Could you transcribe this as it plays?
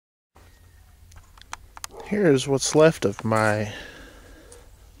Here's what's left of my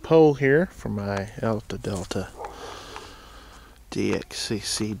pole here for my Alpha Delta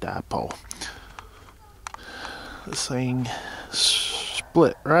DXCC dipole. This thing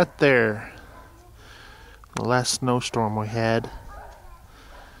split right there. The last snowstorm we had.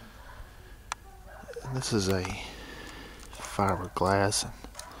 And this is a fiberglass and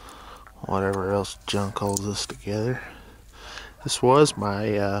whatever else junk holds this together. This was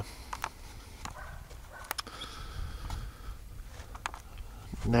my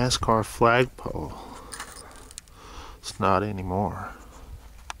NASCAR flagpole. It's not anymore.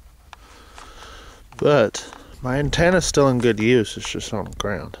 But my antenna's still in good use, it's just on the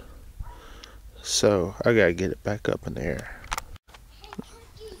ground. So I gotta get it back up in the air.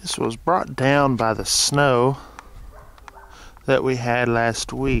 This was brought down by the snow that we had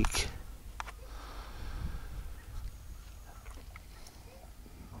last week.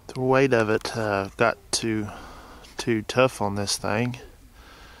 The weight of it got too tough on this thing.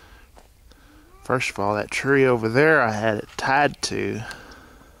 First of all, that tree over there I had it tied to.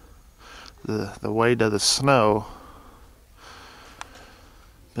 The weight of the snow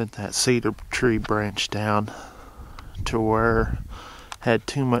bent that cedar tree branch down to where it had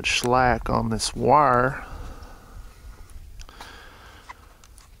too much slack on this wire,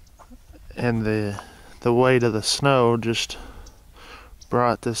 and the weight of the snow just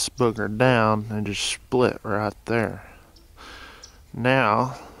brought this booger down and just split right there.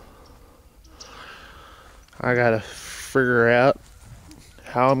 Now I gotta figure out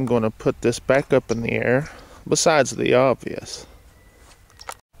how I'm going to put this back up in the air, besides the obvious.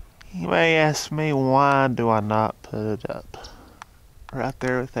 You may ask me, why do I not put it up right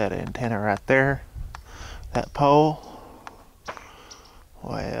there with that antenna right there, that pole?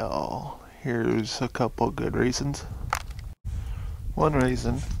 Well, here's a couple of good reasons. One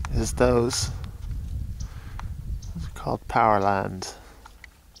reason is those are called power lines.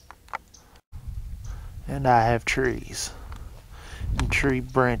 And I have trees and tree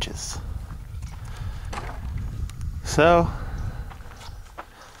branches. So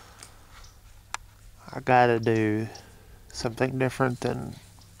I gotta do something different than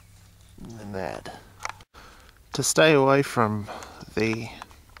that. To stay away from the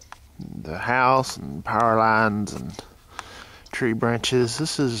house and power lines and tree branches,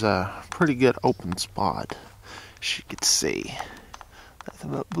 this is a pretty good open spot, as you can see.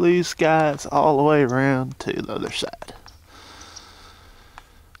 Nothing but blue skies all the way around to the other side.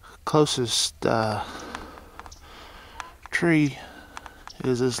 Closest tree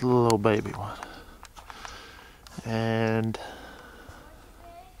is this little baby one, and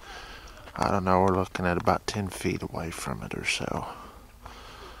I don't know, we're looking at about 10 feet away from it or so.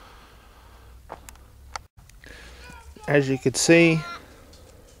 As you can see,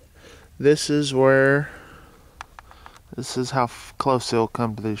 this is how close it'll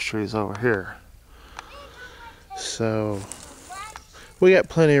come to these trees over here. So we got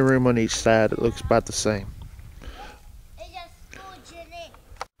plenty of room on each side. It looks about the same.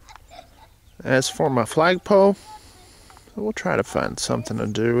 As for my flagpole, we'll try to find something to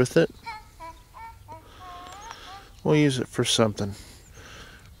do with it. We'll use it for something.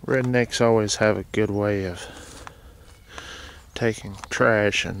 Rednecks always have a good way of taking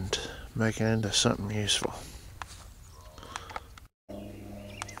trash and making it into something useful.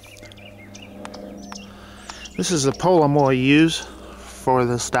 This is the pole I'm going to use for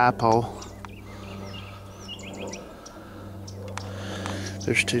this dipole.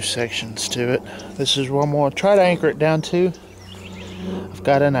 There's two sections to it. This is what I'm going to try to anchor it down to. I've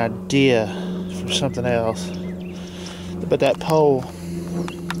got an idea for something else. But that pole,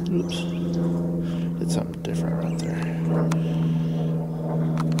 oops, did something different right there.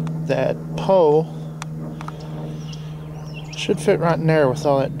 That pole should fit right in there with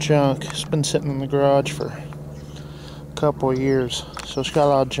all that junk. It's been sitting in the garage for a couple of years, so it's got a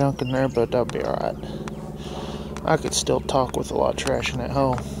lot of junk in there, but that'll be alright. I could still talk with a lot of trash in that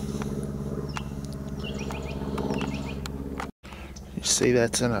hole. You see,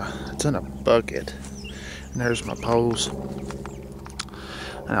 it's in a bucket, and there's my poles,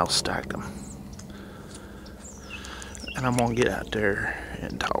 and I'll stack them, and I'm gonna get out there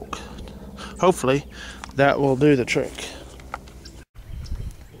and talk. Hopefully that will do the trick.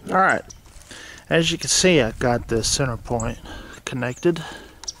 Alright, as you can see, I got this center point connected.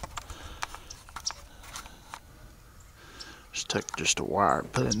 Just took just a wire,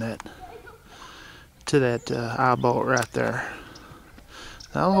 put in that to that eye bolt right there.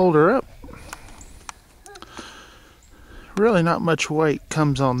 That'll hold her up. Really not much weight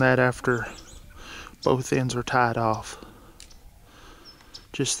comes on that after both ends are tied off.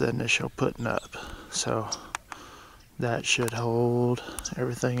 Just the initial putting up. So that should hold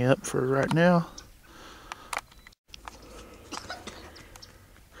everything up for right now.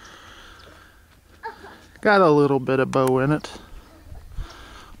 Got a little bit of bow in it,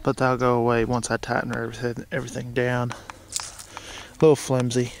 but that'll go away once I tighten everything down. A little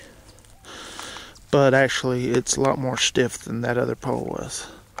flimsy, but actually it's a lot more stiff than that other pole was.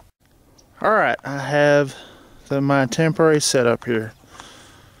 Alright, I have my temporary setup here.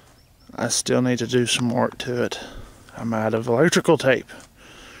 I still need to do some work to it. I'm out of electrical tape,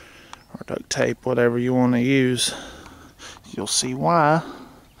 or duct tape, whatever you want to use. You'll see why.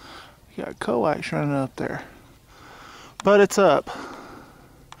 You got coax running up there. But it's up.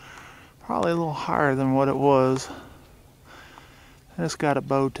 Probably a little higher than what it was. It's got a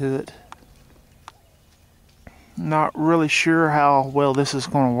bow to it. Not really sure how well this is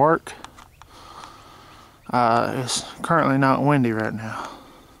going to work. It's currently not windy right now.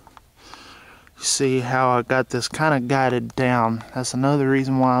 You see how I got this kind of guided down. That's another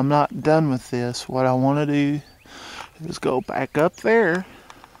reason why I'm not done with this. What I want to do is go back up there.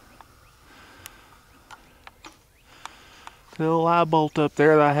 The little eye bolt up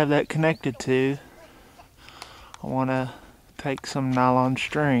there that I have that connected to. I want to take some nylon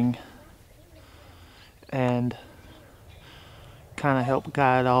string and kind of help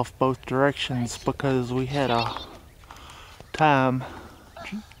guide off both directions, because we had a time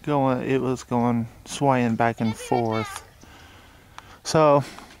swaying back and forth. So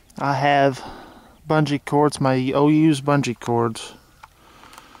I have bungee cords, my used bungee cords,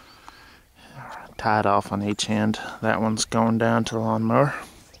 tied off on each end. That one's going down to the lawnmower,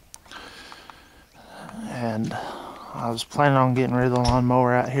 and I was planning on getting rid of the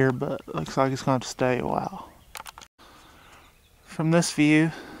lawnmower out here, but it looks like it's going to stay a while. From this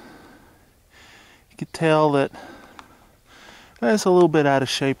view, you can tell that it's a little bit out of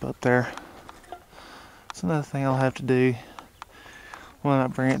shape up there. It's another thing I'll have to do when I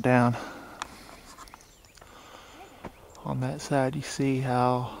bring it down. On that side, you see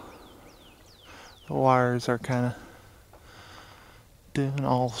how the wires are kind of doing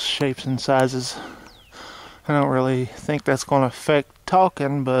all shapes and sizes. I don't really think that's going to affect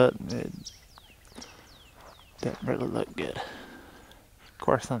talking, but it doesn't really look good. Of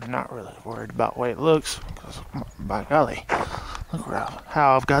course, I'm not really worried about the way it looks, because by golly, look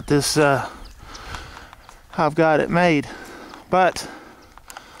how I've got this, how I've got it made. But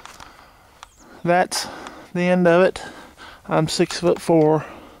that's the end of it. I'm 6'4".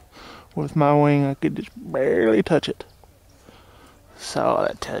 With my wing, I could just barely touch it. So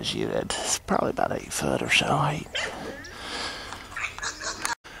that tells you that it's probably about 8 foot or so. 8.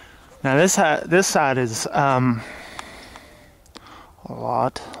 Now this side is a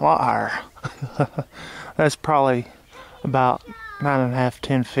lot higher. That's probably about 9.5,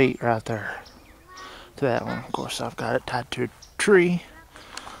 10 feet right there to that one. Of course, I've got it tied to a tree.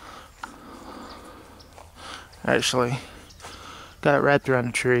 Actually, got it wrapped around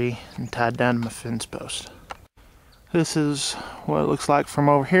a tree and tied down to my fence post. This is what it looks like from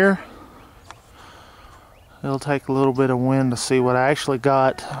over here. It'll take a little bit of wind to see what I actually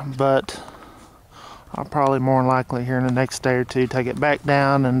got, but I'll probably more than likely here in the next day or two take it back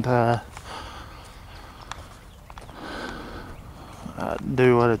down and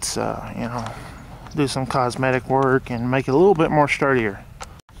do what it's, do some cosmetic work and make it a little bit more sturdier.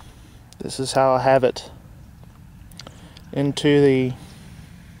 This is how I have it into the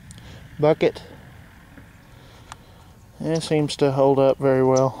bucket, and it seems to hold up very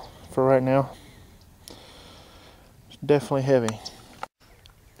well for right now. It's definitely heavy.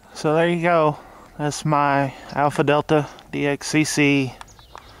 So there you go. That's my Alpha Delta DXCC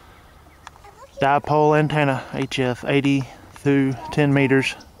dipole antenna, HF 80 through 10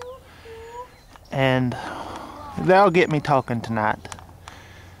 meters, and that'll get me talking tonight,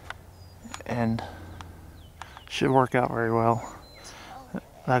 and should work out very well.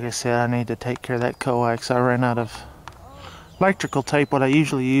 Like I said, I need to take care of that coax. I ran out of electrical tape, what I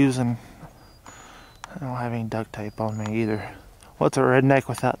usually use, and I don't have any duct tape on me either. What's a redneck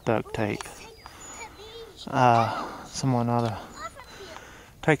without duct tape? Someone ought to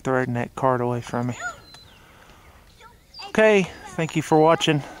take the redneck card away from me. Okay, thank you for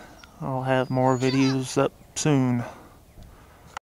watching. I'll have more videos up soon.